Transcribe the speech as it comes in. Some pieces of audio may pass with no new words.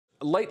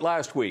Late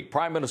last week,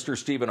 Prime Minister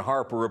Stephen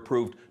Harper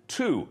approved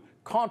two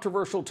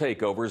controversial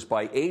takeovers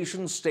by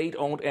Asian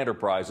state-owned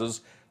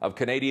enterprises of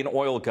Canadian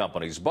oil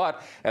companies.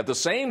 But at the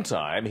same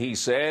time, he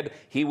said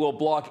he will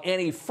block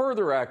any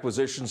further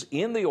acquisitions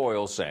in the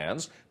oil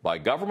sands by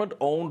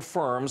government-owned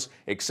firms,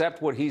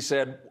 except what he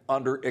said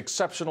under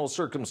exceptional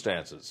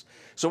circumstances.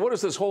 So what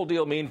does this whole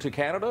deal mean to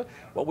Canada?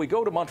 Well, we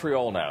go to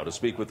Montreal now to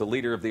speak with the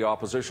Leader of the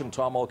Opposition,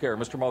 Tom Muclair.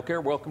 Mr.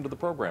 Muclair, welcome to the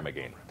program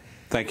again.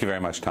 Thank you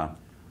very much, Tom.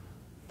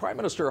 Prime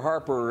Minister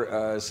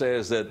Harper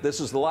says that this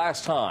is the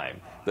last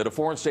time that a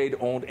foreign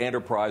state-owned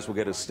enterprise will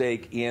get a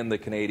stake in the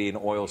Canadian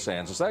oil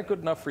sands. Is that good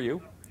enough for you?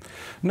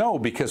 No,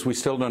 because we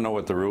still don't know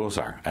what the rules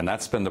are, and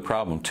that's been the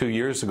problem. 2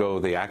 years ago,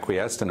 they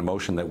acquiesced in a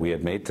motion that we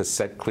had made to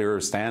set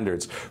clearer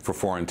standards for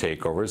foreign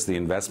takeovers. The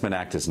Investment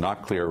Act is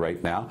not clear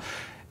right now.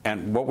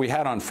 And what we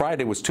had on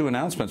Friday was two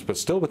announcements, but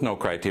still with no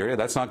criteria.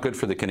 That's not good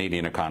for the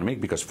Canadian economy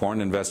because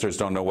foreign investors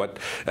don't know what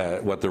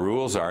the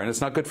rules are. And it's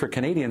not good for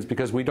Canadians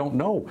because we don't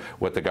know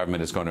what the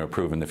government is going to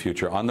approve in the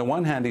future. On the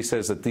one hand, he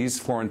says that these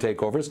foreign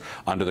takeovers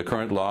under the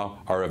current law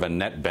are of a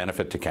net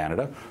benefit to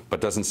Canada,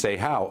 but doesn't say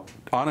how.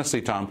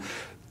 Honestly, Tom,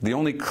 the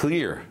only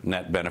clear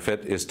net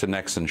benefit is to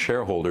Nexen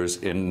shareholders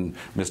in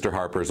Mr.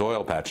 Harper's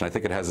oil patch. And I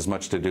think it has as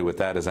much to do with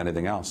that as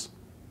anything else.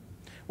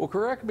 Well,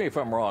 correct me if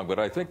I'm wrong, but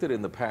I think that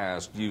in the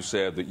past you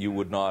said that you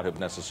would not have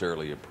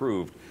necessarily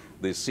approved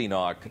the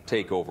CNOOC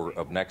takeover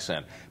of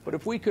Nexen. But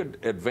if we could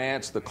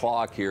advance the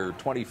clock here,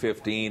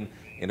 2015,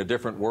 in a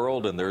different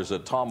world, and there's a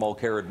Tom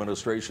Muclair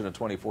administration at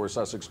 24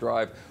 Sussex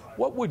Drive,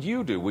 what would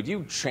you do? Would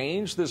you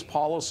change this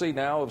policy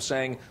now of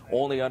saying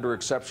only under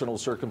exceptional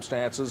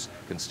circumstances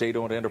can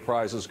state-owned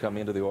enterprises come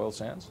into the oil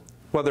sands?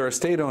 Well, there are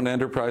state-owned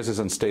enterprises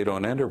and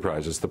state-owned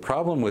enterprises. The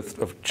problem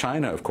with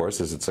China, of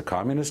course, is it's a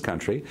communist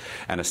country,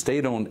 and a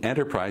state-owned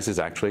enterprise is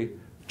actually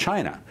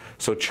China.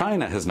 So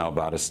China has now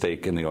bought a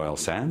stake in the oil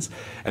sands.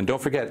 And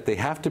don't forget, they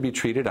have to be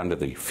treated under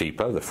the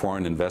FIPA, the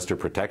Foreign Investor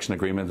Protection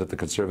Agreement that the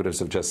Conservatives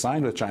have just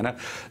signed with China.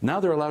 Now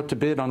they're allowed to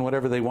bid on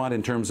whatever they want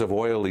in terms of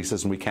oil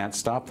leases, and we can't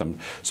stop them.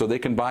 So they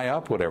can buy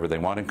up whatever they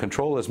want and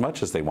control as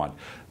much as they want.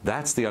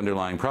 That's the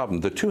underlying problem.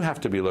 The two have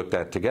to be looked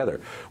at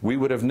together. We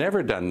would have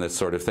never done this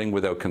sort of thing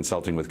without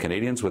consulting with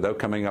Canadians, without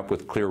coming up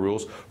with clear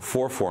rules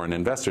for foreign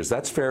investors.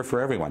 That's fair for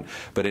everyone.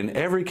 But in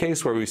every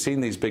case where we've seen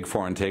these big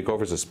foreign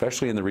takeovers,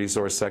 especially in the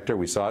resource sector,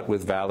 we saw it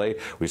with Vale,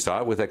 we saw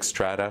it with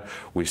Xstrata,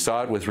 we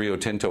saw it with Rio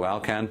Tinto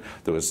Alcan.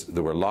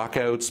 There were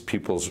lockouts,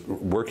 people's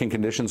working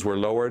conditions were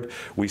lowered.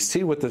 We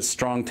see what the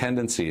strong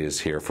tendency is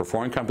here for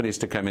foreign companies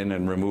to come in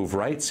and remove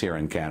rights here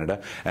in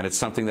Canada, and it's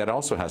something that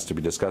also has to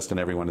be discussed in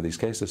every one of these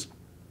cases.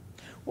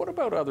 What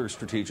about other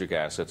strategic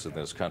assets in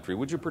this country?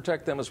 Would you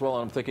protect them as well?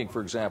 I'm thinking,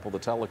 for example, the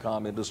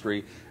telecom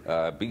industry,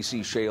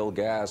 BC shale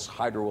gas,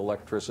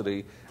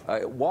 hydroelectricity.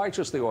 Why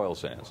just the oil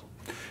sands?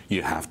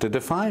 You have to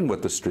define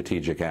what the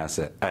strategic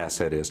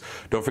asset is.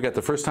 Don't forget,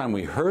 the first time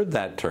we heard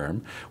that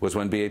term was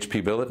when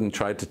BHP Billiton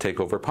tried to take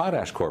over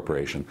Potash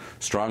Corporation.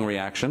 Strong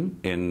reaction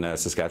in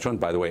Saskatchewan.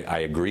 By the way, I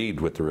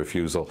agreed with the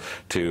refusal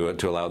to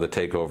allow the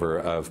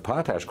takeover of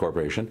Potash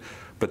Corporation.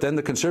 But then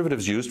the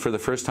Conservatives used for the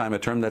first time a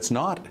term that's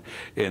not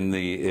in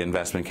the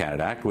Investment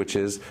Canada Act, which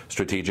is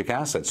strategic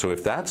assets. So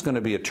if that's going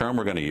to be a term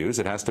we're going to use,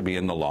 it has to be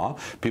in the law.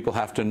 People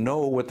have to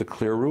know what the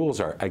clear rules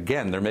are.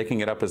 Again, they're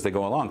making it up as they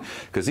go along.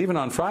 Because even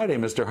on Friday,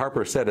 Mr.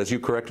 Harper said, as you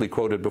correctly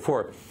quoted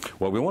before,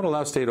 well, we won't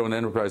allow state-owned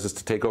enterprises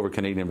to take over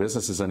Canadian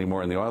businesses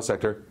anymore in the oil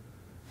sector,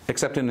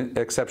 except in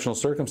exceptional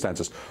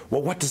circumstances.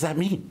 Well, what does that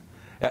mean?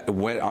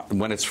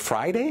 When it's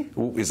Friday,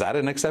 is that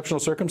an exceptional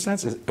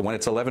circumstance? When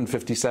it's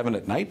 11:57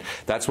 at night,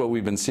 that's what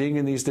we've been seeing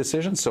in these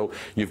decisions. So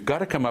you've got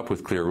to come up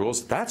with clear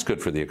rules. That's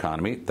good for the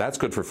economy. That's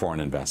good for foreign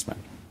investment.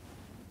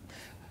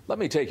 Let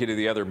me take you to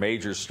the other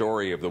major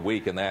story of the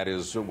week, and that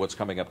is what's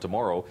coming up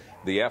tomorrow.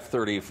 The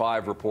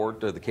F-35 report,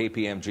 the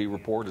KPMG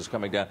report is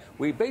coming down.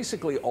 We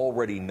basically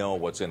already know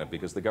what's in it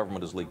because the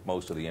government has leaked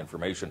most of the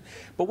information.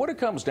 But what it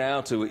comes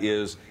down to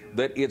is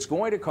that it's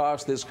going to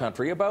cost this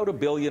country about $1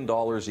 billion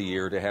a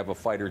year to have a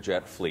fighter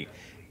jet fleet.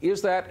 Is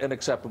that an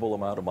acceptable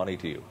amount of money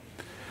to you?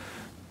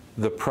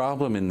 The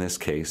problem in this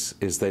case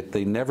is that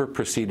they never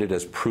proceeded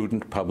as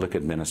prudent public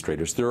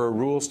administrators. There are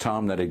rules,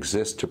 Tom, that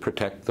exist to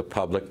protect the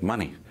public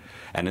money.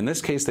 And in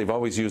this case, they've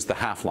always used the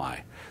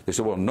half-lie. They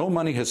said, well, no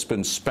money has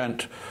been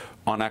spent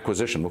on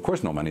acquisition. Of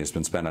course, no money has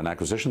been spent on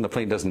acquisition. The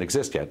plane doesn't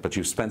exist yet, but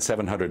you've spent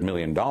 $700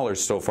 million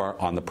so far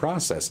on the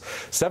process.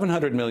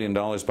 $700 million,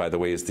 by the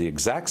way, is the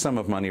exact sum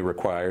of money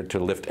required to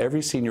lift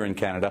every senior in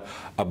Canada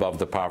above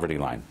the poverty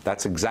line.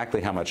 That's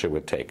exactly how much it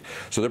would take.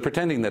 So they're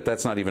pretending that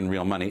that's not even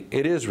real money.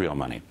 It is real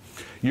money.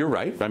 You're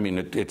right. I mean,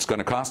 it's going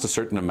to cost a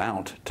certain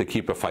amount to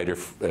keep a fighter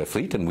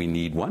fleet, and we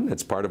need one.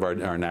 It's part of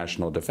our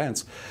national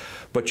defense.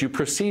 But you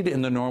proceed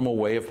in the normal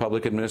way of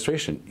public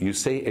administration. You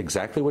say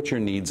exactly what your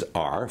needs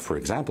are. For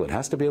example, it It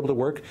has to be able to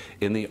work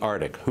in the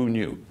Arctic. Who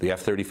knew? The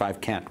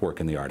F-35 can't work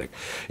in the Arctic.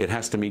 It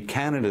has to meet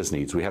Canada's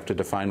needs. We have to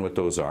define what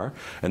those are.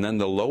 And then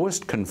the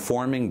lowest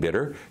conforming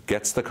bidder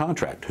gets the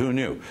contract. Who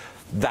knew?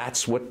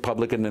 That's what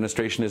public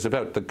administration is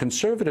about. The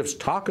Conservatives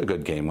talk a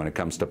good game when it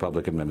comes to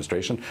public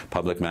administration,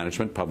 public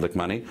management, public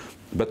money,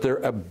 but they're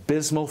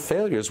abysmal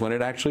failures when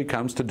it actually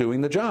comes to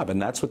doing the job.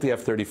 And that's what the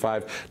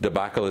F-35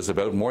 debacle is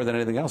about more than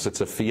anything else.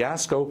 It's a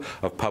fiasco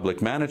of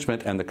public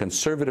management, and the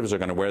Conservatives are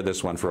going to wear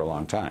this one for a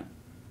long time.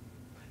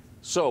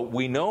 So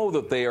we know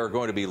that they are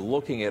going to be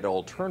looking at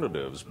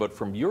alternatives, but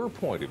from your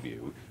point of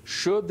view,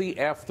 should the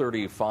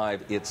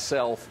F-35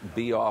 itself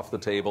be off the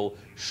table?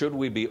 Should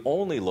we be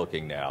only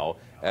looking now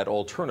at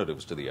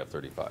alternatives to the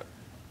F-35?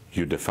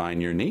 You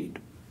define your need,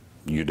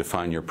 you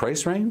define your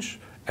price range,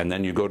 and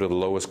then you go to the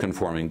lowest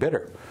conforming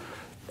bidder.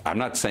 I'm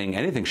not saying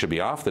anything should be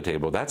off the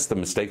table. That's the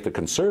mistake the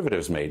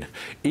Conservatives made.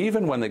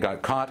 Even when they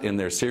got caught in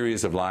their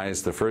series of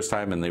lies the first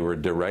time, and they were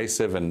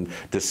derisive and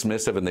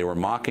dismissive, and they were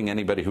mocking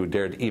anybody who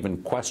dared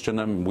even question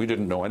them. We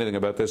didn't know anything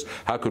about this.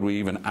 How could we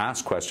even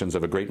ask questions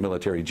of a great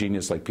military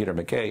genius like Peter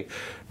MacKay?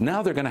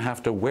 Now they're going to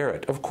have to wear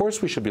it. Of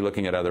course we should be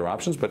looking at other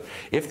options, but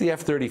if the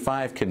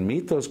F-35 can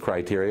meet those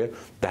criteria,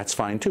 that's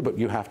fine too, but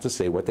you have to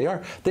say what they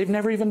are. They've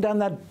never even done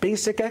that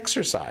basic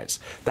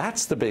exercise.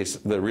 That's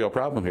the real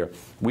problem here.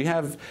 We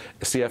have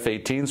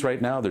CF-18s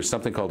right now. There's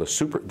something called a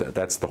super,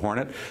 that's the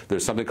Hornet.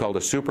 There's something called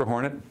a Super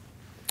Hornet.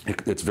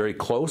 It's very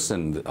close,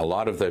 and a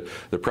lot of the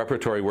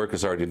preparatory work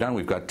is already done.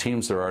 We've got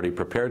teams that are already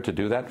prepared to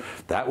do that.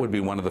 That would be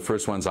one of the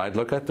first ones I'd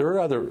look at. There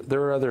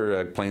are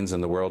other planes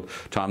in the world,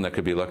 Tom, that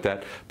could be looked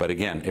at. But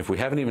again, if we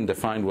haven't even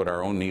defined what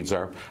our own needs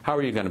are, how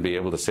are you going to be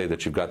able to say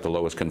that you've got the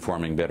lowest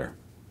conforming bidder?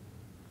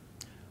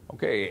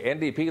 Okay,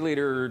 NDP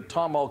leader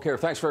Tom Muclair,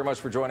 thanks very much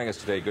for joining us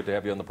today. Good to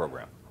have you on the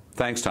program.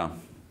 Thanks, Tom.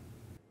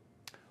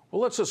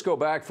 Well, let's just go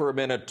back for a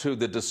minute to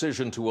the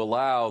decision to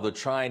allow the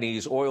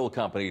Chinese oil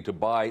company to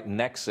buy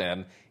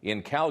Nexen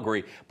in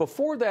Calgary.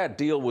 Before that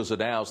deal was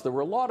announced, there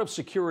were a lot of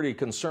security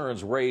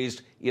concerns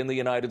raised in the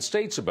United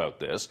States about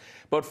this.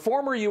 But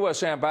former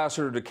U.S.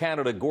 Ambassador to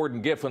Canada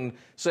Gordon Giffin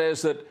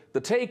says that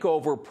the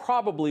takeover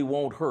probably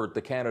won't hurt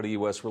the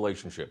Canada-U.S.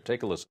 relationship.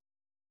 Take a listen.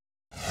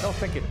 I don't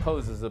think it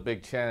poses a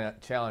big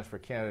challenge for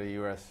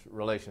Canada-U.S.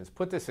 relations.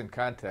 Put this in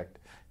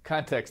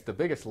context, the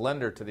biggest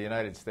lender to the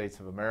United States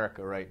of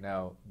America right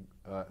now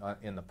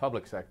in the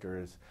public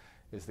sector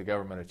is the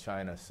government of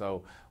China.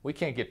 So we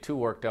can't get too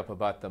worked up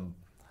about them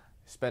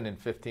spending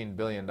 $15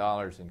 billion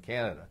in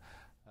Canada.